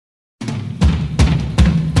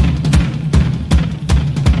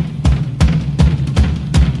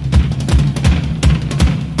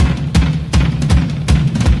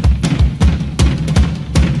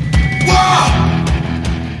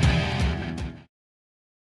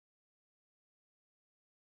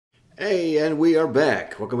Hey, and we are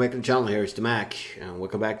back. Welcome back to the channel. Here it's the Mac, and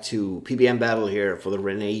welcome back to PBEM battle here for the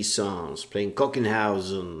Renaissance, playing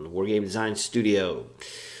Kokenhausen, Wargame Design Studio.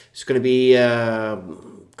 It's going to be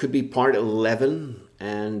could be part 11,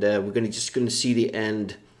 and we're just going to see the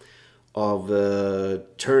end of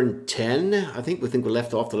turn 10. I think we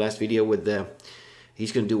left off the last video with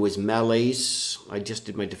he's going to do his melees. I just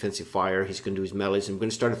did my defensive fire. He's going to do his melees, and we're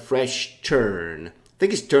going to start a fresh turn. I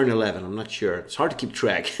think it's turn 11, I'm not sure. It's hard to keep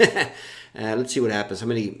track. Let's see what happens. How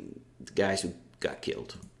many guys who got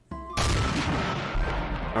killed?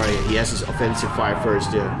 Alright, he has his offensive fire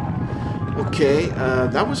first, yeah. Okay,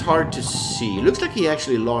 that was hard to see. Looks like he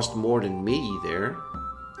actually lost more than me there.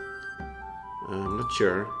 I'm not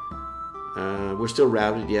sure. We're still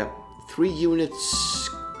routed, yeah. 3 units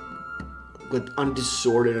got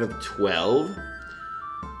undisordered out of 12.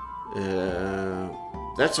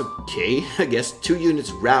 That's okay, I guess. 2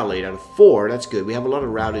 units rallied out of 4. That's good. We have a lot of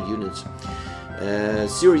routed units.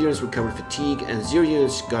 0 units recovered fatigue, and 0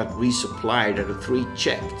 units got resupplied out of 3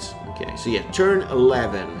 checked. Okay, so yeah, turn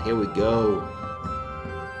 11. Here we go.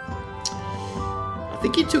 I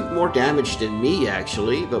think he took more damage than me,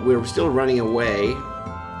 actually, but we were still running away.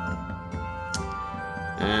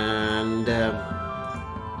 And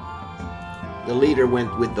the leader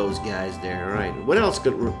went with those guys there. All right, what else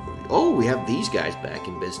could... Oh, we have these guys back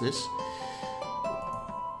in business.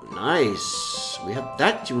 Nice. We have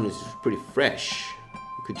that unit is pretty fresh.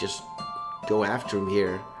 We could just go after him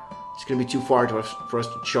here. It's going to be too far for us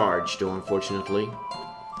to charge, though, unfortunately.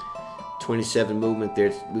 27 movement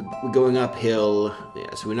there. We're going uphill.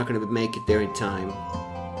 Yeah, so we're not going to make it there in time.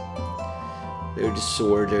 They're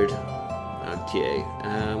disordered. Okay.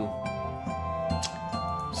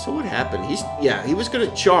 So what happened? He was going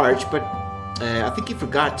to charge, but I think he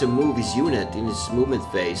forgot to move his unit in his movement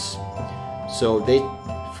phase. So they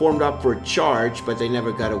formed up for a charge, but they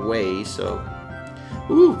never got away, so...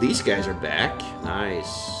 Ooh, these guys are back.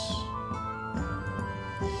 Nice.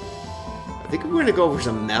 I think we're going to go for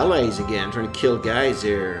some melees again, trying to kill guys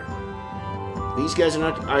here. These guys are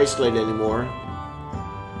not isolated anymore.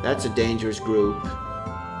 That's a dangerous group.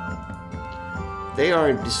 They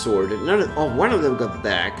are disordered. One of them got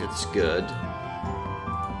back. That's good.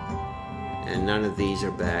 And none of these are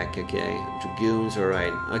back. Okay, dragoons. All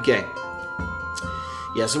right. Okay.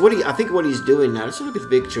 Yeah. So I think what he's doing now. Let's look at the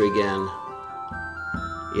victory again.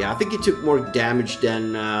 Yeah, I think he took more damage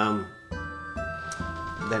than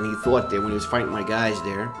he thought there when he was fighting my guys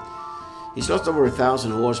there. He's lost over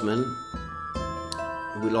 1,000 horsemen.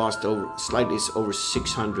 We lost slightly over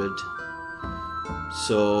 600.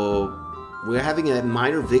 So we're having a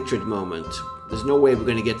minor victory at the moment. There's no way we're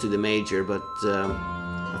going to get to the major, but.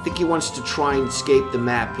 I think he wants to try and escape the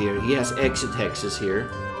map here. He has exit hexes here.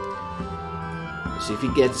 So if he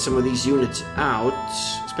gets some of these units out,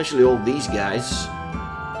 especially all these guys,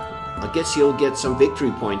 I guess he'll get some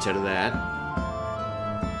victory points out of that.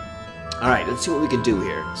 Alright, let's see what we can do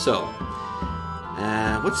here. So,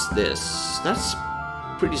 what's this? That's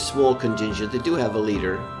pretty small contingent. They do have a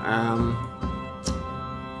leader.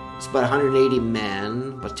 It's about 180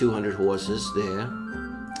 men, about 200 horses there.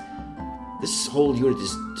 This whole unit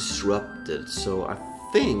is disrupted, so I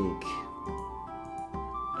think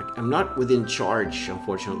I'm not within charge,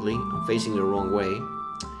 unfortunately. I'm facing the wrong way.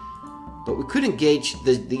 But we could engage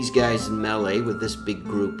these guys in melee with this big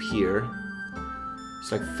group here.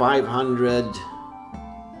 It's like 500...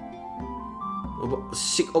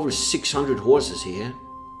 over 600 horses here.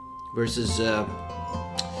 Versus about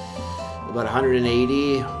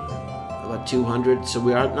 180, about 200. So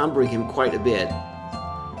we're outnumbering him quite a bit.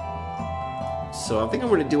 So I think I'm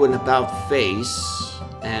going to do an about face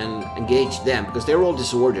and engage them because they're all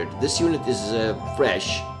disordered. This unit is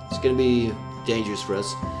fresh. It's going to be dangerous for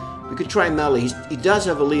us. We could try melee. He does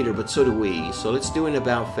have a leader, but so do we. So let's do an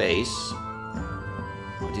about face.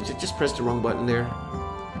 Did you just press the wrong button there?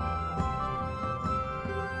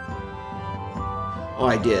 Oh,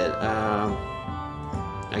 I did.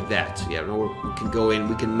 Like that. Yeah, no, we can go in.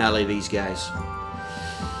 We can melee these guys.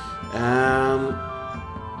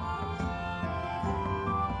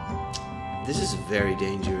 This is very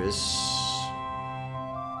dangerous.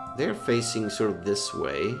 They're facing sort of this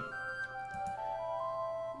way.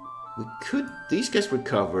 We could... These guys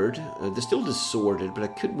recovered. They're still disordered, but I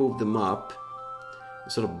could move them up.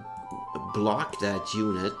 Sort of block that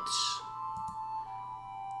unit.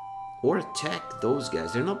 Or attack those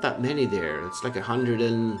guys. There are not that many there. It's like 100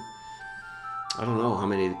 and... I don't know how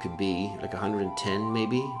many it could be. Like 110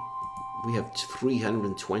 maybe? We have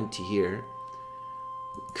 320 here.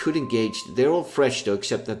 Could engage. They're all fresh though,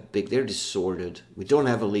 except that big. They're disordered. We don't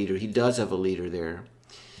have a leader. He does have a leader there.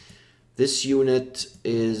 This unit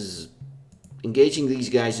is engaging these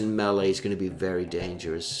guys in melee is going to be very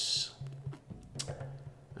dangerous.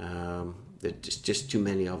 There's just too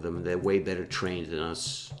many of them. They're way better trained than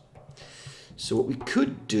us. So what we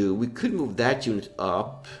could do, we could move that unit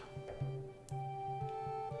up.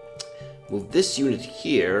 Move this unit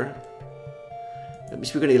here. That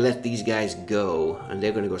means we're going to let these guys go. And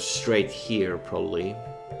they're going to go straight here, probably.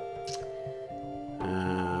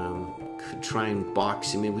 Could try and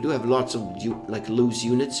box him in. We do have lots of like loose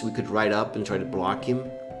units. We could ride up and try to block him.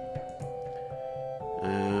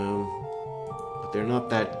 But they're not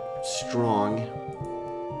that strong.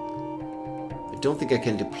 I don't think I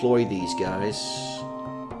can deploy these guys.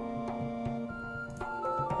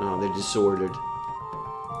 No, they're disordered.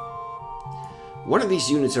 One of these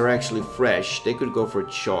units are actually fresh. They could go for a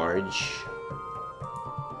charge.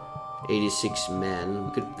 86 men.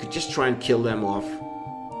 We could just try and kill them off.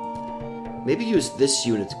 Maybe use this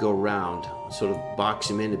unit to go around. Sort of box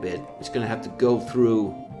him in a bit. It's going to have to go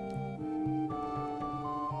through.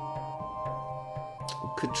 We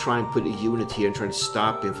could try and put a unit here and try to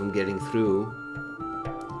stop him from getting through.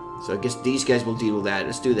 So I guess these guys will deal with that.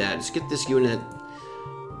 Let's do that. Let's get this unit.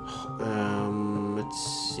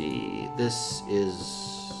 Let's see. This is...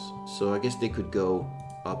 So I guess they could go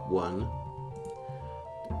up one.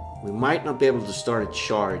 We might not be able to start a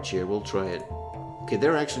charge here. We'll try it. Okay,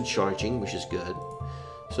 they're actually charging, which is good.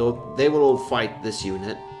 So they will all fight this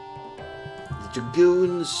unit. The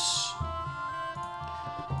Dragoons...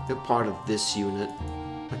 They're part of this unit.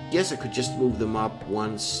 I guess I could just move them up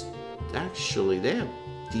once. Actually, they have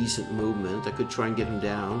decent movement. I could try and get them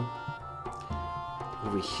down.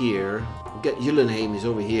 Over here. We've got Yulenheim is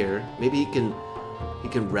over here. Maybe he can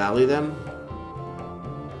rally them.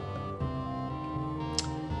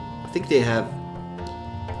 I think they have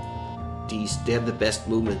the best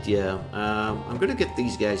movement, yeah. I'm gonna get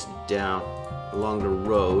these guys down along the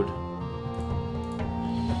road.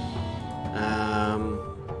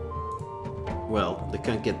 Well, they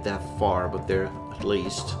can't get that far, but they're at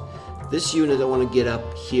least. This unit I want to get up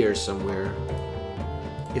here somewhere.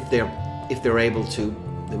 If they're able to,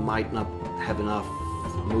 they might not have enough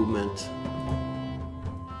movement.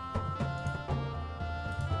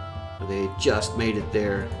 They just made it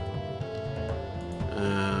there.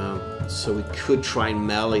 So we could try and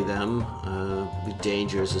melee them. Be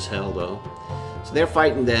dangerous as hell though. So they're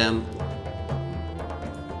fighting them.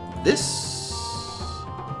 This...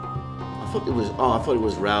 I thought it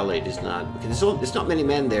was rallied. It's not. Okay, there's not many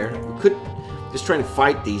men there. We could just try and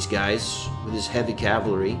fight these guys with this heavy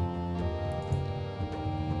cavalry.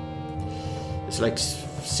 It's like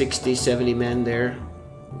 60, 70 men there.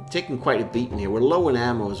 We're taking quite a beating here. We're low in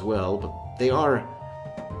ammo as well, but they are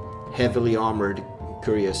heavily armored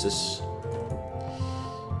cuirasses.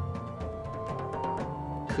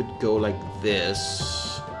 Could go like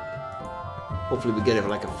this. Hopefully we get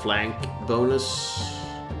like a flank bonus.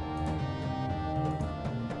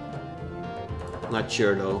 Not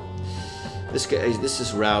sure though. This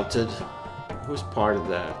is routed. Who's part of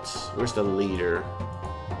that? Where's the leader?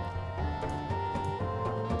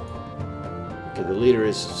 Okay, the leader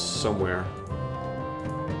is somewhere.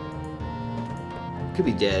 Could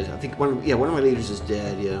be dead. I think one of my leaders is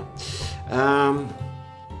dead. Yeah.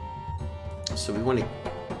 So we want to.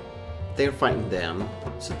 They're fighting them.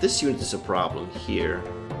 So this unit is a problem here.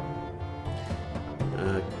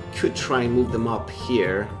 Could try and move them up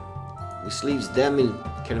here. This leaves them in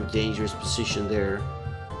kind of dangerous position there.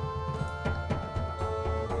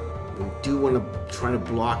 We do want to try to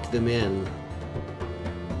block them in.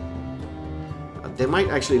 They might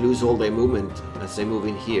actually lose all their movement as they move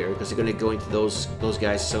in here, because they're going to go into those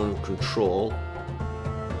guys' zone of control.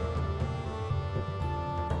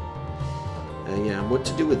 Yeah, what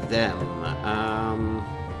to do with them?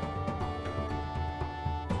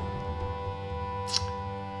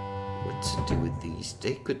 What to do with these?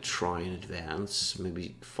 They could try and advance,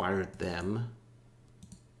 maybe fire at them.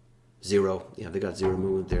 0. Yeah, they got 0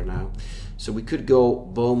 movement there now. So we could go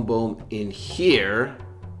boom boom in here.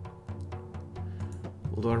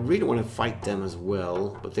 Although I really want to fight them as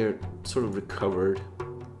well, but they're sort of recovered.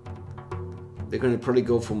 They're going to probably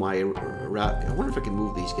go for my route. I wonder if I can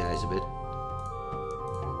move these guys a bit.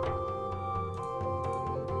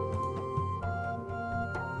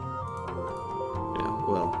 Yeah,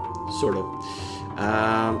 well, sort of.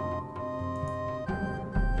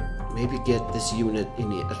 Maybe get this unit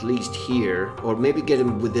in at least here, or maybe get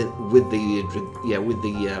him with the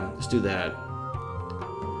let's do that.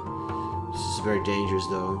 This is very dangerous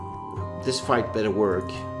though. This fight better work.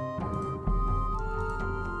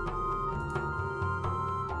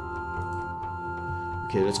 We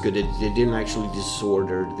Okay, that's good. They didn't actually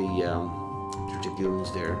disorder the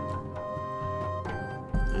dragoons there.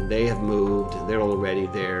 And they have moved. They're already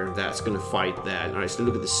there. That's going to fight that. Alright, so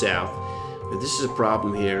look at the south. But this is a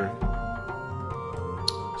problem here.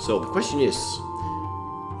 So the question is,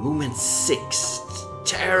 movement 6. It's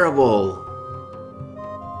terrible.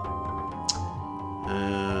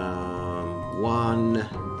 1,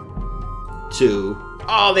 2.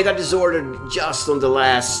 Oh, they got disordered just on the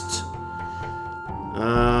last.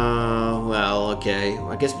 Well, okay.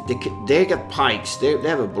 I guess they got pikes. They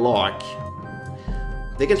have a block.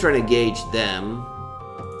 They can try to engage them.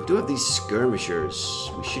 We do have these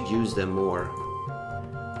skirmishers. We should use them more.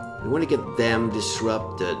 We want to get them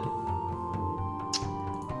disrupted.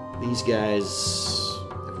 These guys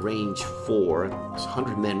have range 4. It's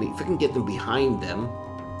 100 men. If I can get them behind them.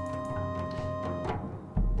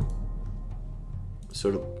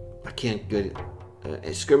 Sort of, I can't get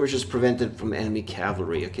skirmishers prevented from enemy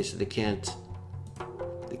cavalry. Okay, so they can't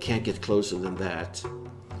get closer than that.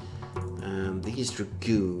 These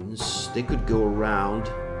dragoons, they could go around.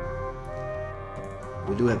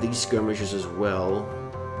 We do have these skirmishers as well.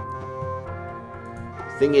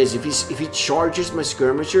 Thing is, if he charges my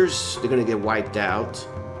skirmishers, they're gonna get wiped out.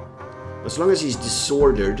 As long as he's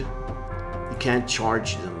disordered, you can't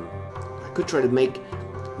charge them. I could try to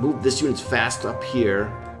move this unit fast up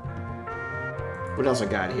here. What else I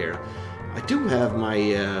got here? I do have my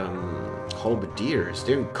halberdiers.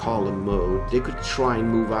 They're in column mode. They could try and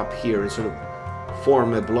move up here and sort of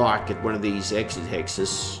form a block at one of these exit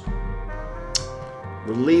hexes.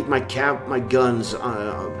 We'll leave my guns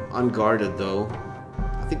unguarded though.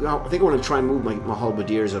 I think I want to try and move my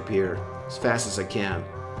halberdiers up here as fast as I can.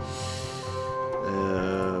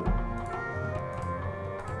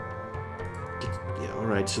 Yeah, all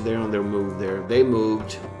right. So they're on their move there. They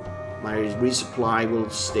moved. My resupply will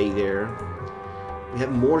stay there. We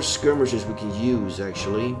have more skirmishers we can use,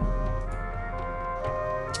 actually.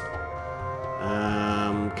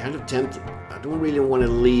 Kind of tempted. I don't really want to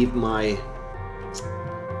leave my...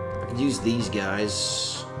 I can use these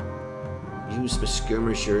guys. Use my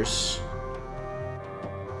skirmishers.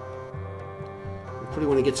 I probably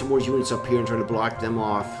want to get some more units up here and try to block them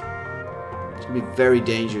off. It's going to be very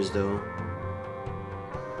dangerous, though.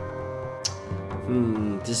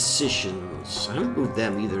 Decisions. I haven't moved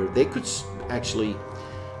them either. They could actually...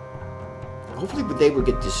 Hopefully they will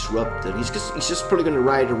get disrupted. He's just probably going to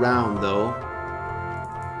ride around, though.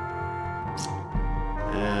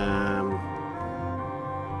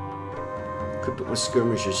 Could put my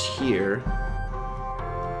skirmishers here.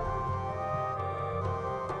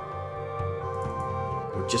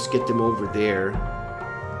 Or just get them over there.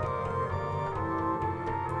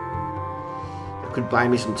 Could buy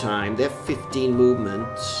me some time. They have 15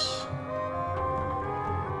 movements.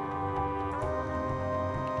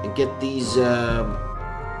 And get these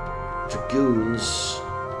dragoons.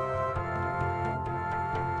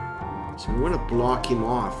 So we want to block him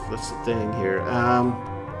off. That's the thing here.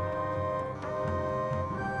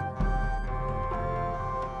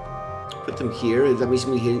 Put them here. That means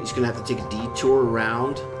he's going to have to take a detour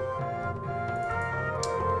around.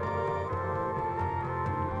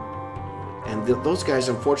 And those guys,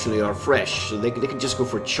 unfortunately, are fresh, so they can just go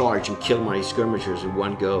for a charge and kill my skirmishers in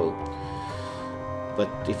one go. But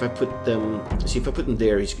if I put them, see, if I put them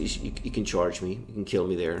there, he can charge me. He can kill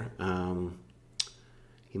me there.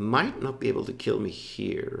 He might not be able to kill me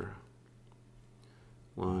here.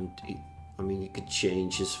 I mean, he could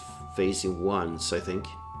change his facing once, I think.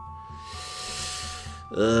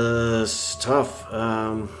 It's tough.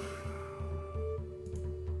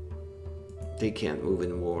 They can't move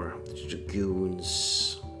anymore. The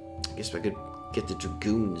dragoons. I guess if I could get the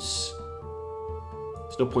dragoons.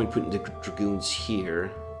 There's no point putting the dragoons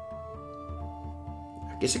here.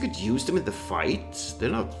 I guess I could use them in the fight.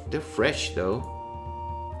 They're fresh though.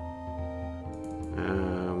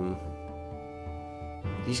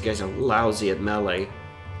 These guys are lousy at melee.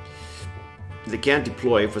 They can't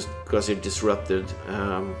deploy because they're disrupted.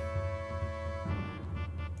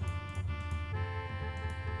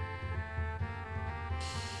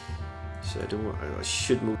 So I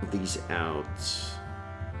should move these out.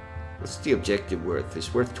 What's the objective worth?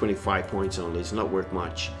 It's worth 25 points only. It's not worth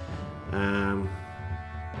much.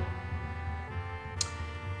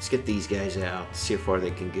 Let's get these guys out. See how far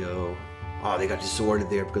they can go. Oh, they got disordered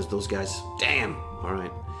there because those guys... Damn!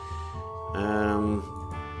 Alright.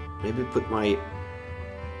 Maybe put my...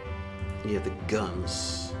 Yeah, the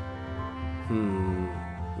guns.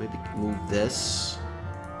 Maybe move this.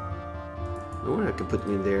 I wonder if I can put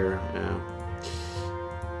them in there.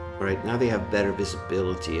 Alright, now they have better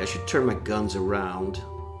visibility. I should turn my guns around.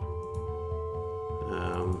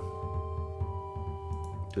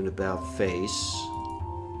 Doing about face.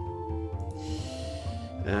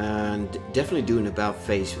 And definitely doing about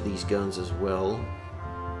face with these guns as well.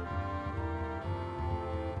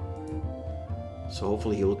 So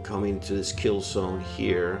hopefully he'll come into this kill zone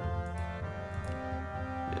here.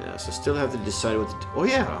 Yeah, so still have to decide what to do. Oh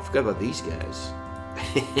yeah, I forgot about these guys.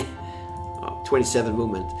 Oh, 27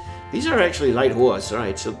 movement. These are actually light horse,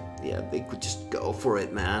 alright, so yeah, they could just go for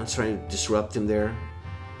it, man. Trying to disrupt him there.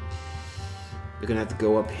 They're gonna have to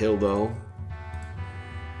go uphill though.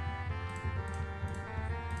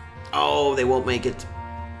 Oh, they won't make it.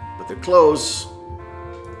 But they're close.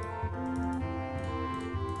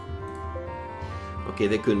 Okay,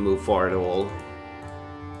 they couldn't move far at all.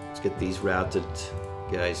 Let's get these routed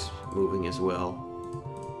guys moving as well.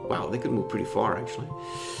 Wow, they could move pretty far actually.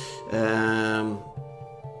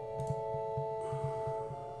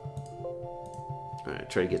 Alright,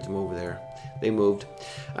 try to get them over there. They moved.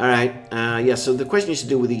 Alright, yeah, so the question is to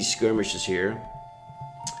do with these skirmishes here.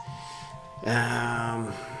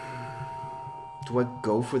 Do I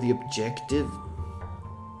go for the objective?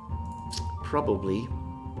 Probably.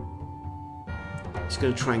 It's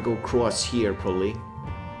gonna try and go across here, probably.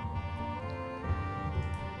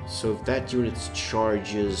 So if that unit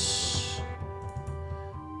charges...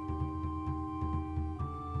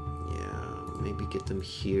 yeah, maybe get them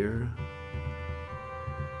here.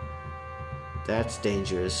 That's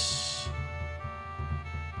dangerous.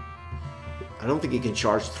 I don't think he can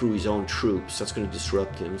charge through his own troops. That's going to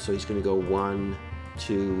disrupt him. So he's going to go 1,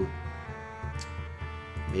 2.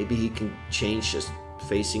 Maybe he can change just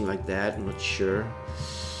facing like that. I'm not sure.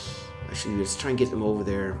 Actually, let's try and get them over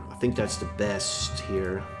there. I think that's the best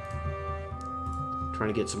here. Trying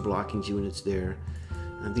to get some blocking units there.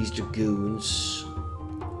 And these dragoons.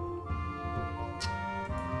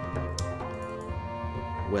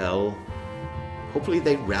 Well, hopefully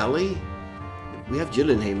they rally. We have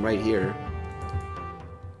Gillenheim right here.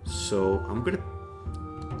 So I'm gonna...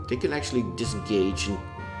 they can actually disengage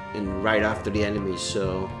and right after the enemy,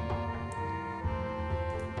 so...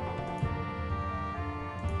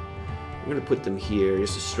 I'm gonna put them here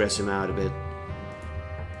just to stress him out a bit.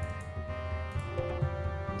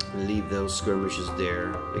 And leave those skirmishes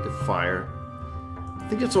there. They can fire. I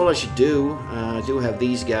think that's all I should do. I do have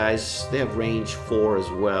these guys. They have range 4 as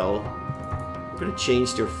well. I'm gonna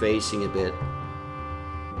change their facing a bit.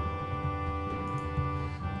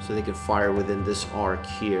 So they can fire within this arc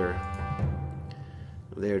here.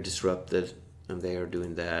 They're disrupted, and they are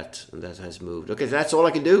doing that, and that has moved. Okay, that's all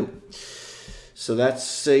I can do. So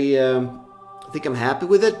that's a... I think I'm happy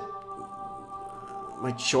with it.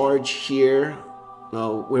 My charge here...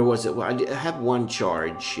 no, where was it? Well, I have one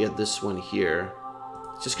charge. Yeah, this one here.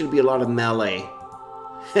 It's just going to be a lot of melee.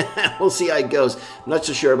 We'll see how it goes. I'm not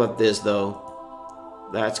so sure about this, though.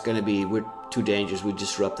 That's going to be... we're too dangerous. We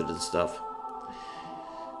disrupted and stuff.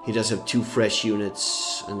 He does have 2 fresh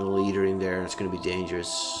units and a leader in there. It's going to be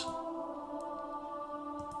dangerous.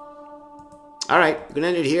 Alright, we're going to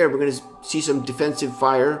end it here. We're going to see some defensive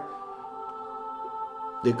fire.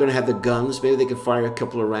 They're going to have the guns. Maybe they can fire a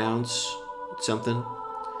couple of rounds. Something.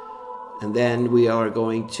 And then we are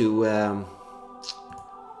going to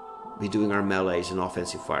be doing our melees and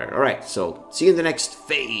offensive fire. Alright, so see you in the next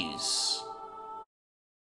phase.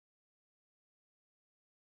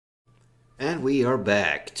 And we are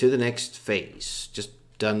back to the next phase. Just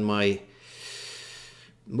done my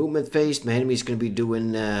movement phase. My enemy's going to be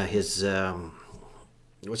doing his...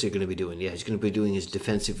 what's he going to be doing? Yeah, he's going to be doing his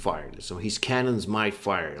defensive fire. So his cannons might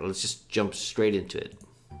fire. Let's just jump straight into it.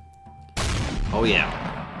 Oh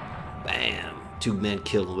yeah. Bam. 2 men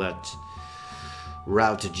killed that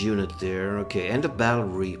routed unit there. Okay, end of battle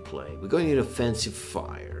replay. We're going to offensive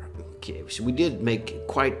fire. Okay, so we did make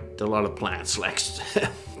quite a lot of plans next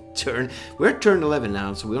turn. We're at turn 11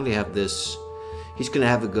 now, so we only have this. He's going to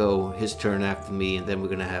have to go his turn after me, and then we're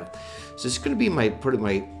going to have... so it's going to be my probably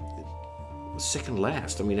my second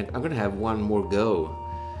last. I mean, I'm going to have one more go,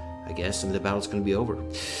 I guess, and the battle's going to be over.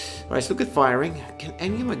 Alright, so look at firing. Can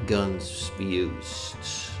any of my guns be used?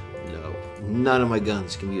 No. None of my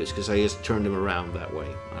guns can be used because I just turned them around that way.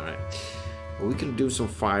 Alright. Well, we can do some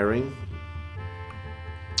firing.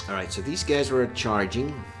 Alright, so these guys are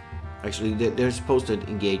charging. Actually, they're supposed to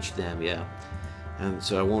engage them, yeah. And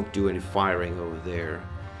so I won't do any firing over there.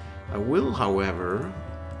 I will, however,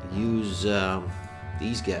 use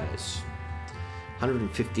these guys.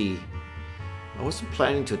 150. I wasn't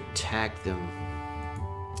planning to attack them.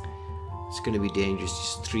 It's going to be dangerous.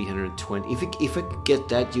 Just 320. If I could get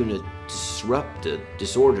that unit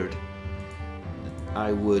disordered,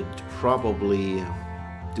 I would probably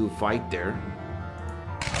do a fight there.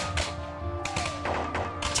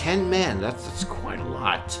 10 men. That's quite a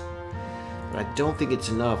lot. But I don't think it's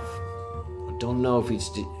enough. I don't know if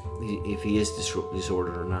he is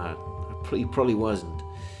disordered or not. He probably wasn't.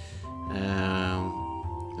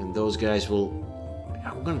 And those guys will...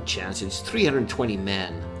 I'm going to chance it. It's 320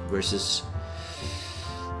 men versus,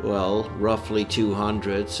 well, roughly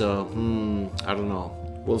 200. So, I don't know.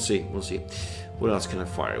 We'll see. We'll see. What else can I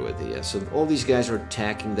fire with? Yeah, so all these guys are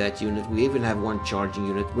attacking that unit. We even have one charging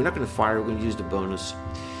unit. We're not going to fire. We're going to use the bonus.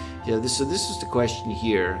 Yeah, so this is the question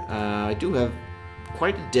here. I do have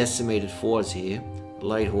quite a decimated force here.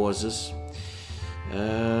 Light horses.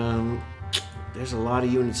 There's a lot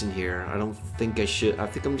of units in here. I don't think I should. I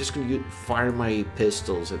think I'm just going to fire my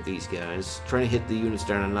pistols at these guys. Trying to hit the units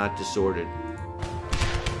that are not disordered.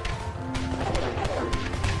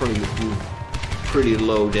 Probably do pretty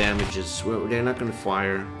low damages. Well, they're not going to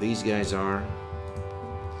fire. These guys are.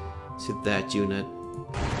 Let's hit that unit.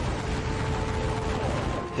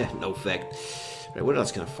 No effect. Right, what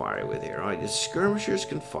else can I fire with here? Alright, the skirmishers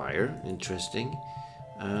can fire. Interesting.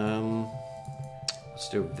 What's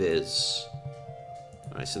their viz?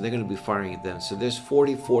 Alright, so they're going to be firing at them. So there's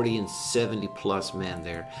 40, 40, and 70 plus men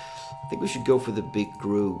there. I think we should go for the big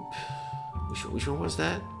group. Which one was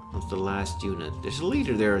that? That's the last unit. There's a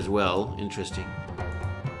leader there as well. Interesting.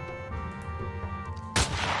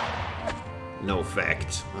 No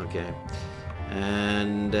effect. Okay.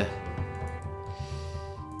 And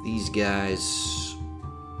these guys...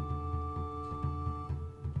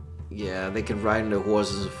 yeah, they can ride on their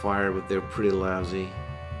horses and fire, but they're pretty lousy.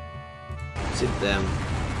 Let's hit them.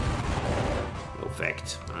 No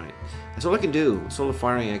effect. Alright. That's all I can do. That's all the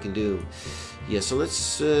firing I can do. Yeah, so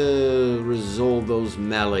let's resolve those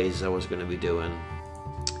melees I was going to be doing.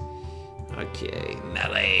 Okay,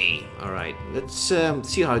 melee. Alright, let's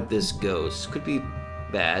see how this goes. Could be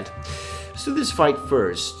bad. Let's do this fight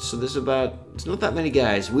first. So there's it's not that many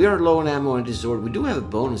guys. We are low on ammo and disorder. We do have a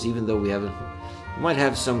bonus even though we haven't... we might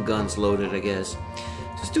have some guns loaded, I guess.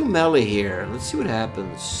 Let's do melee here. Let's see what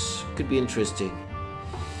happens. Could be interesting.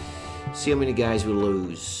 See how many guys we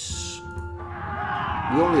lose.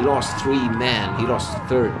 We only lost 3 men. He lost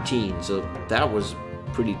 13, so that was a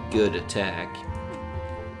pretty good attack.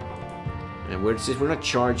 And since we're not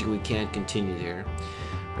charging, we can't continue there.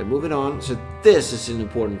 Right, moving on. So this is an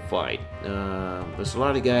important fight. There's a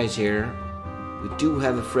lot of guys here. We do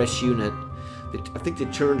have a fresh unit. I think they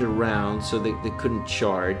turned it around, so they couldn't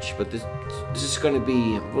charge. But this is going to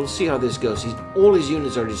be... we'll see how this goes. All his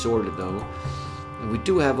units are disordered, though. And we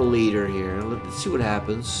do have a leader here. Let's see what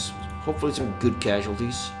happens. Hopefully some good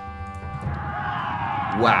casualties.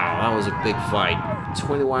 Wow, that was a big fight.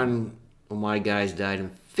 21 of my guys died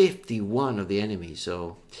and 51 of the enemy.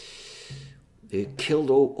 So they killed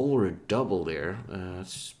over double there.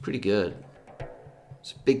 That's pretty good.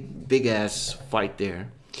 It's a big ass fight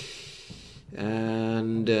there.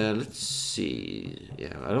 And let's see.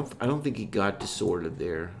 Yeah, I don't think he got disordered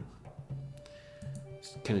there.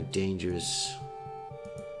 It's kind of dangerous.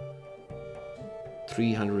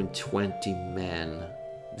 320 men.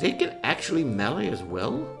 They can actually melee as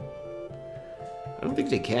well? I don't think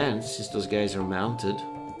they can, since those guys are mounted.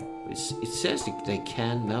 It says they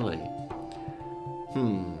can melee.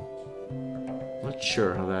 Not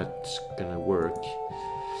sure how that's gonna work.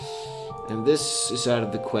 And this is out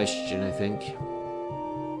of the question, I think.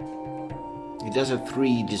 It does have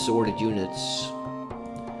 3 disordered units.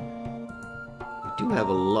 We do have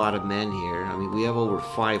a lot of men here. I mean, we have over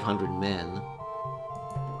 500 men.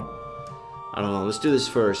 I don't know, let's do this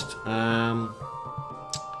first. Right,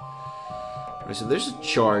 so there's a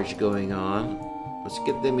charge going on. Let's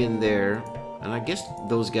get them in there. And I guess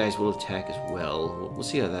those guys will attack as well. We'll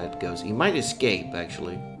see how that goes. He might escape,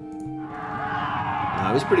 actually.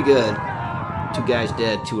 It was pretty good. 2 guys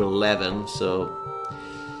dead, 211, so...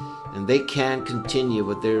 and they can continue,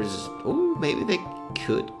 but there's... oh, maybe they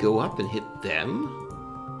could go up and hit them?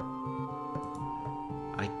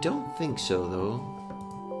 I don't think so, though.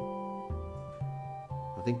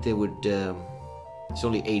 I think they would, it's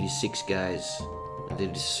only 86 guys, and they're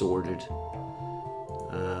disordered.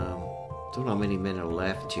 Don't know how many men are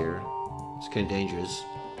left here. It's kind of dangerous.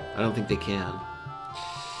 I don't think they can.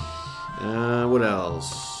 What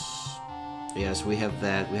else? Yes, we have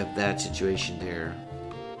that situation there.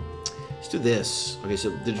 Let's do this. Okay, so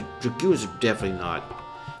the Dragoons are definitely not.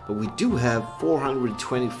 But we do have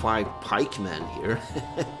 425 pikemen here.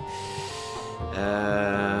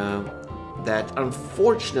 That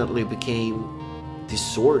unfortunately became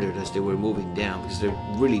disordered as they were moving down because they're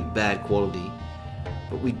really bad quality.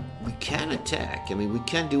 But we can attack. I mean, we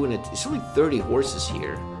can do it. It's only 30 horses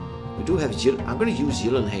here. We do have I'm going to use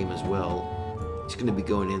Yillenheim as well. He's going to be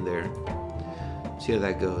going in there. See how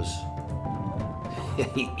that goes.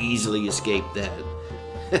 He easily escaped that.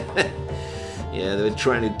 Yeah, they were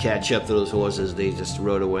trying to catch up to those horses. They just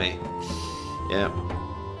rode away. Yeah.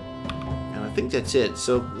 And I think that's it.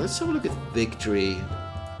 So let's have a look at victory.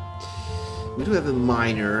 We do have a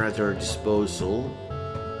miner at our disposal.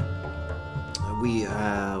 We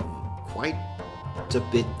have quite a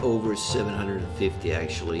bit over 750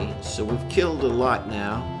 actually. So we've killed a lot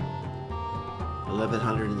now.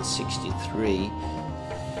 1163.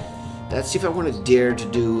 Let's see if I want to dare to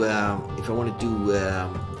do, if I want to do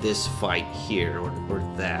this fight here or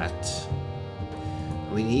that.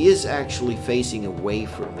 I mean, he is actually facing away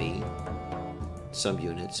from me. Some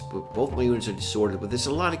units, but both my units are disordered. But there's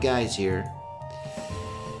a lot of guys here.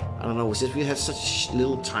 I don't know, since we have such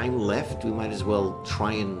little time left, we might as well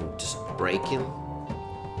try and just break him.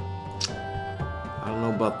 I don't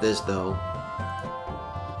know about this though.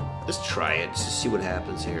 Let's try it, just see what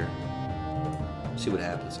happens here. See what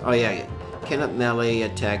happens. Oh yeah. Cannot melee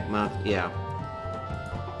attack mount. Yeah.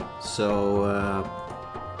 So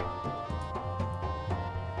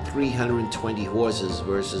 320 horses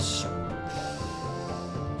versus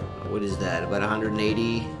what is that? About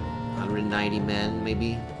 180, 190 men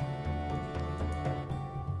maybe.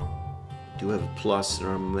 Do have a plus in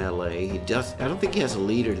our melee. He does. I don't think he has a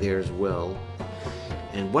leader there as well.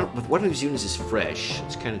 And one of his units is fresh.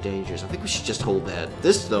 It's kind of dangerous. I think we should just hold that.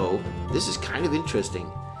 This, though, this is kind of interesting.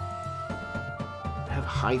 I have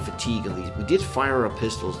high fatigue on these. We did fire our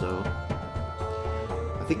pistols, though.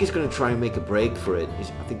 I think he's going to try and make a break for it. I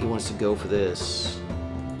think he wants to go for this.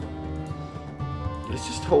 Let's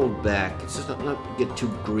just hold back. Let's just not get too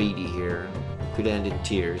greedy here. Could end in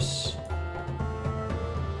tears.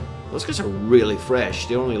 Those guys are really fresh.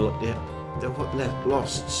 They only they've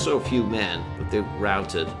lost so few men, but they're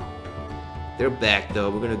routed. They're back though.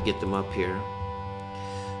 We're gonna get them up here.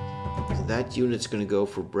 So that unit's gonna go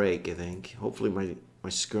for break, I think. Hopefully my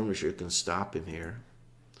skirmisher can stop him here.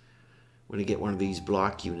 We're gonna get one of these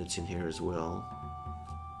block units in here as well.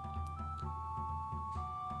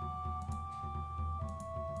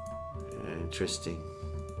 Interesting.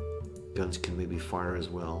 Guns can maybe fire as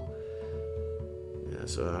well. Yeah,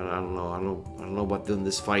 so I don't know. I don't know about doing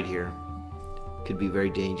this fight here. Could be very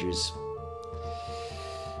dangerous.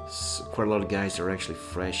 So quite a lot of guys are actually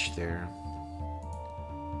fresh there.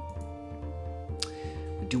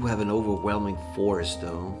 We do have an overwhelming force,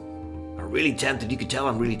 though. I'm really tempted. You can tell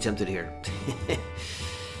I'm really tempted here.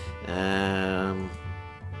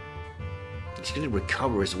 He's going to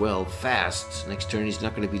recover as well, fast. Next turn, he's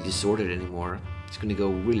not going to be disordered anymore. He's going to go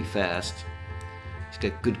really fast. He's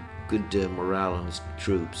got good morale on his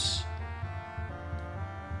troops.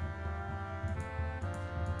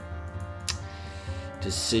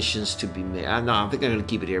 Decisions to be made. No, I think I'm going to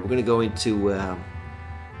keep it here. We're going to go into...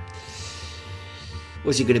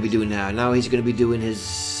 what's he going to be doing now? Now he's going to be doing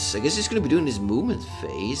his... I guess he's going to be doing his movement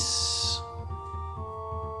phase.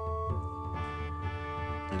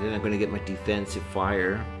 And then I'm going to get my defensive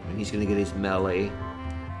fire. And he's going to get his melee.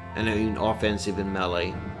 And I mean offensive and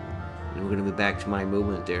melee. And we're going to be back to my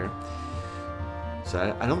movement there.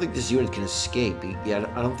 So I don't think this unit can escape. I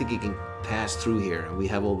don't think he can pass through here. We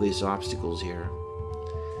have all these obstacles here.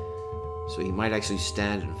 So he might actually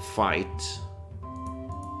stand and fight.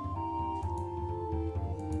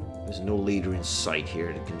 There's no leader in sight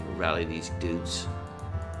here that can rally these dudes.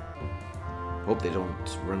 Hope they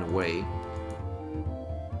don't run away.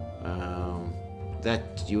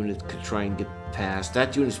 That unit could try and get past.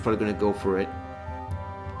 That unit's probably going to go for it.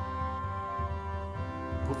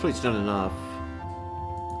 Hopefully it's not enough.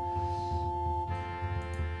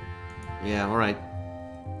 Yeah, alright.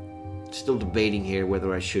 Still debating here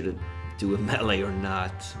whether I should do a melee or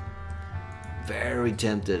not. Very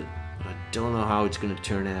tempted. I don't know how it's going to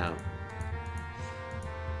turn out.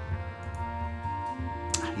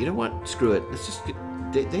 You know what? Screw it. Let's just get...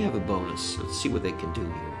 They have a bonus. Let's see what they can do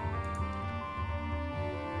here.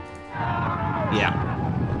 Yeah.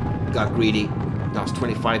 Got greedy. Lost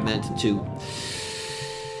 25 men to 2.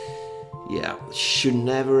 Yeah. Should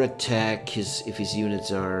never attack if his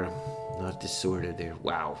units are not disordered there.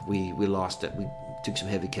 Wow. We lost it. We took some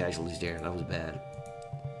heavy casualties there. That was bad.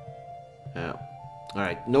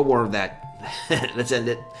 Alright. No more of that. Let's end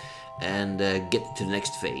it. And get to the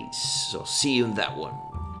next phase. So see you in that one.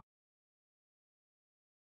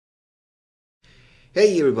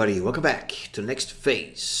 Hey everybody, welcome back to the next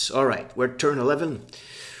phase. Alright, we're at turn 11.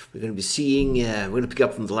 We're going to be seeing, we're going to pick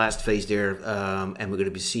up from the last phase there, and we're going to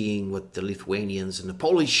be seeing what the Lithuanians and the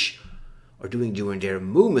Polish are doing during their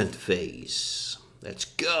movement phase. Let's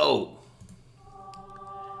go!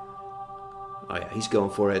 Oh yeah, he's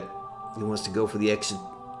going for it. He wants to go for the exit.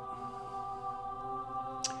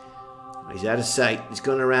 He's out of sight. He's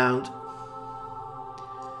going around.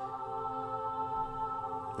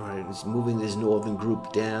 Alright, he's moving this northern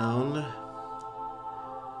group down.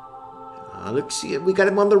 Let's see. We got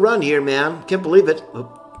him on the run here, man. Can't believe it. We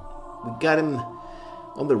got him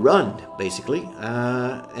on the run, basically.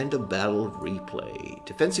 End of battle replay.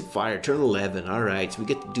 Defensive fire, turn 11. Alright, so we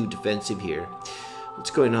get to do defensive here. What's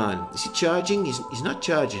going on? Is he charging? He's not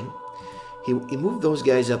charging. He moved those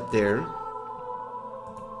guys up there.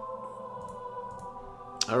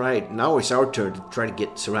 Alright, now it's our turn to try to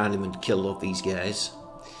surround him and kill off these guys.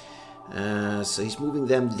 So he's moving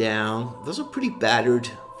them down. Those are pretty battered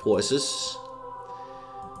forces.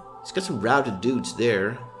 He's got some routed dudes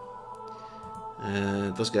there.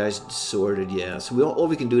 Those guys disordered, yeah. So all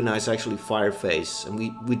we can do now is actually fire face. And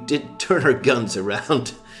we did turn our guns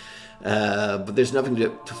around. But there's nothing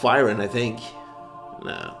to fire in, I think.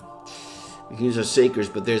 No. We can use our Sakers,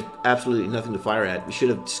 but there's absolutely nothing to fire at. We should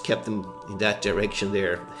have just kept them in that direction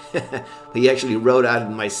there. But he actually rode out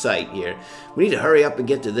in my sight here. We need to hurry up and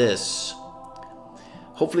get to this.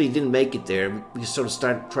 Hopefully he didn't make it there. We can sort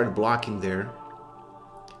of try to block him there.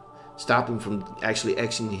 Stop him from actually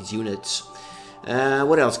exiting his units.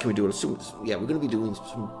 What else can we do? Yeah, we're going to be doing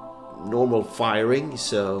some normal firing.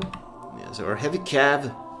 So, yeah, so our heavy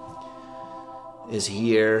cav is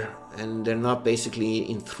here, and they're not basically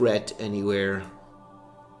in threat anywhere.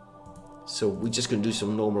 So we're just gonna do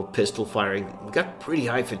some normal pistol firing. We got pretty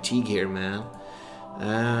high fatigue here, man.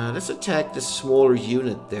 Let's attack the smaller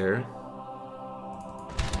unit there.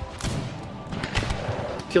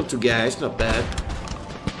 Kill 2 guys, not bad.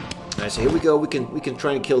 Alright, so here we go. We can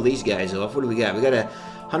try and kill these guys off. What do we got? We got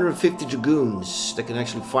 150 dragoons that can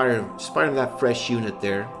actually fire that fresh unit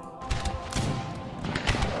there.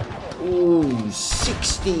 Ooh,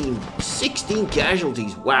 16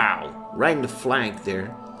 casualties. Wow. Right in the flank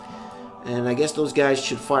there. And I guess those guys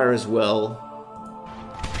should fire as well.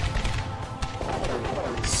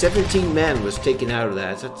 17 men was taken out of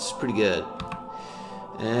that. That's pretty good.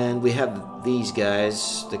 And we have these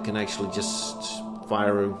guys that can actually just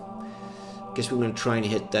fire. I guess we're going to try and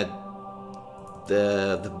hit that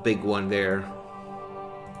the big one there.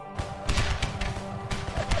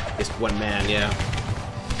 Just one man, yeah.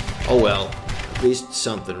 Oh well, at least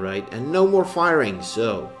something, right? And no more firing,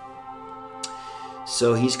 so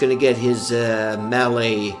he's gonna get his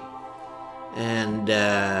melee and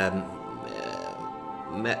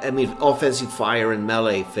offensive fire and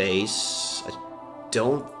melee phase. I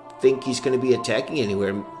don't think he's gonna be attacking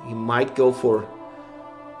anywhere. He might go for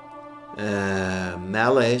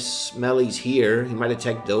melees. Melee's here. He might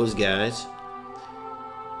attack those guys,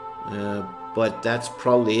 but that's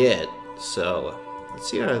probably it. So. Let's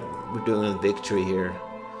see how we're doing on victory here.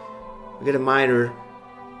 We got a minor,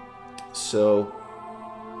 so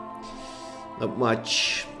not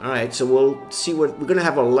much. Alright, so we'll see what we're gonna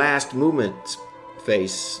have our last movement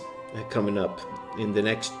phase coming up in the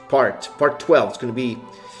next part. Part 12. It's gonna be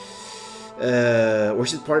or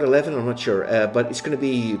is it part 11? I'm not sure. But it's gonna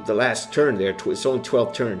be the last turn there. It's only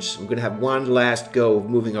 12 turns. We're gonna have one last go of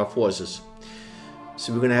moving our forces.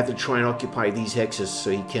 So we're gonna have to try and occupy these hexes so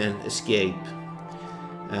he can escape.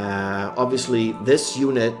 Obviously this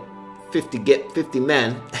unit 50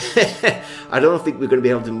 men I don't think we're going to be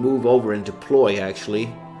able to move over and deploy.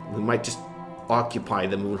 Actually we might just occupy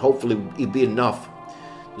them, and hopefully it'll be enough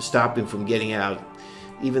to stop him from getting out,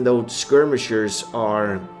 even though skirmishers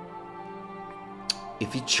are,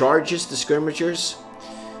 if he charges the skirmishers,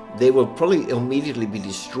 they will probably immediately be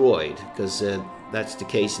destroyed, because that's the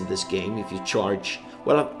case in this game. If you charge,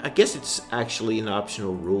 well, I guess it's actually an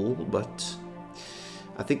optional rule, but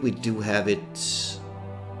I think we do have it.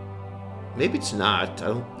 Maybe it's not.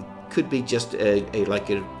 It could be just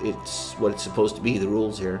it's what it's supposed to be. The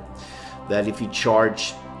rules here, that if you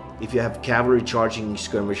have cavalry charging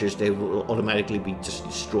skirmishers, they will automatically be just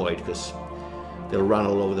destroyed because they'll run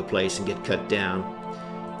all over the place and get cut down.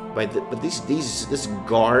 But this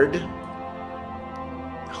guard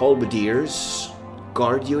halberdiers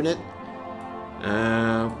guard unit,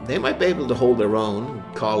 they might be able to hold their own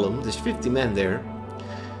column. There's 50 men there.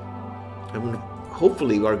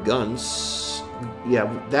 Hopefully our guns, yeah,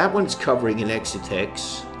 that one's covering an exit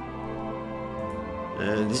hex,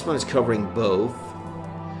 and this one's covering both.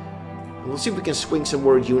 We'll see if we can swing some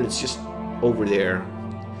more units just over there,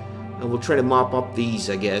 and we'll try to mop up these.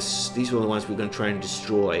 I guess these are the ones we're going to try and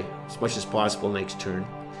destroy as much as possible next turn,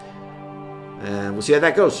 and we'll see how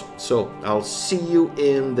that goes. So I'll see you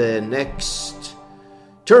in the next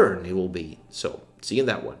turn. It will be. So see you in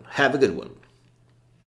that one. Have a good one.